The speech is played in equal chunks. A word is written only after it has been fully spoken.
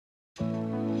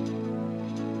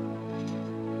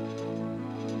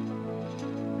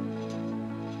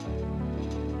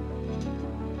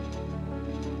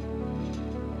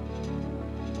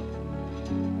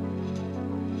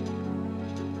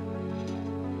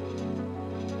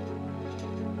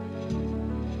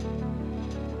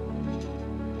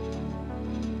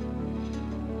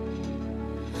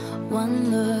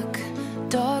One look,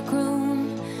 dark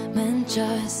room, meant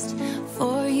just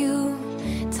for you.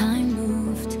 Time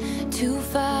moved too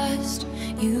fast,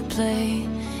 you play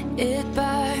it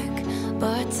back.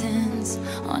 Buttons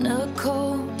on a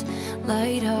cold,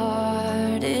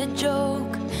 light-hearted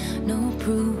joke. No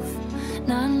proof,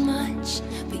 not much,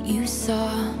 but you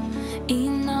saw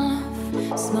enough.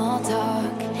 Small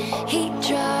talk, heat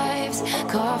drives,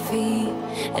 coffee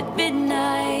at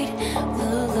midnight.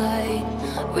 The light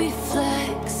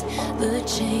reflects the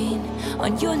chain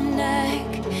on your neck.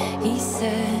 He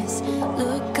says,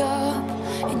 look up,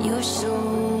 and your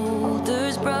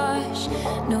shoulders brush.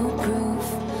 No proof,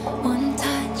 one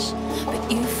touch,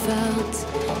 but you felt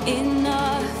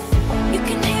enough. You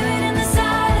can hear it in the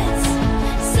silence,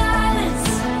 silence.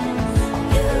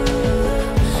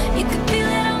 You can feel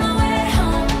it on the way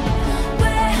home,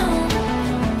 way home.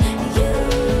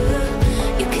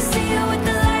 You can see it with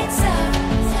the lights out,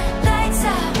 lights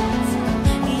out.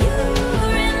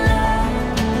 You're in love,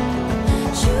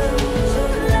 true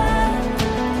love.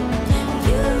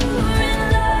 You're in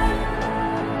love.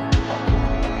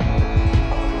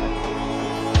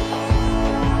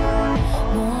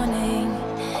 Morning,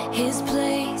 his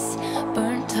place,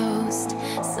 burnt toast,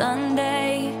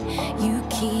 Sunday. You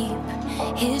keep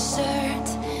his shirt,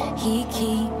 he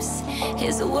keeps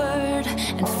his word.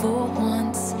 And for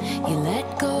once, you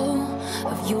let go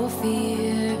of your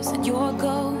fears and your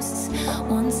ghosts.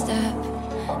 One step,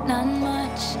 not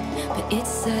much, but it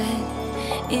said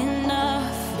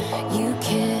enough. You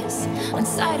kiss on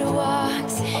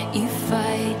sidewalks, you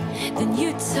fight, then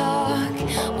you talk.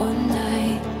 One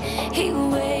night, he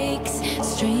wakes,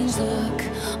 strange look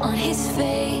on his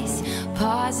face.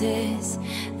 Pauses,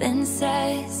 then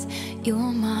says, you're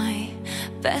my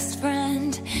best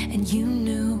friend. And you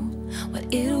knew what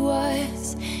it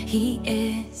was. He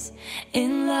is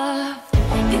in love.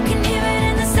 You can hear it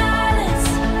in the silence,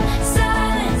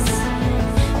 silence.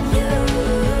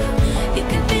 You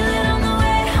can feel it on the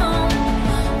way home,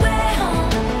 way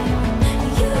home.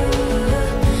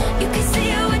 You can see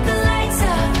it with the lights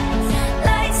out,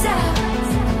 lights out.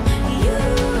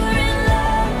 You're in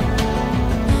love,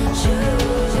 true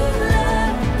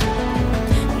love.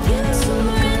 You're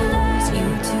in love. You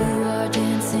two are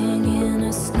dancing in a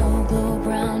snow globe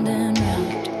round and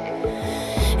round.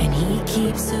 And he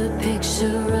keeps a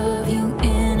picture of you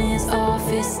in his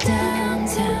office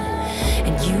downtown.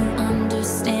 And you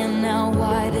understand now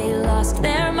why they lost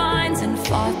their minds and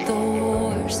fought the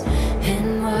wars.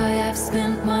 And why I've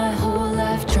spent my whole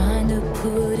life trying to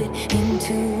put it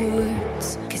into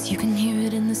words. 'Cause you can hear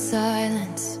it in the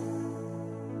silence.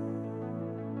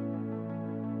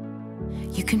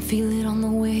 You can feel it on the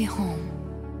way home.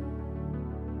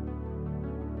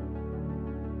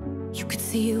 You could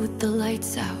see it with the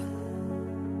lights out.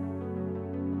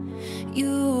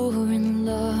 You're in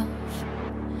love,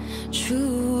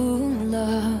 true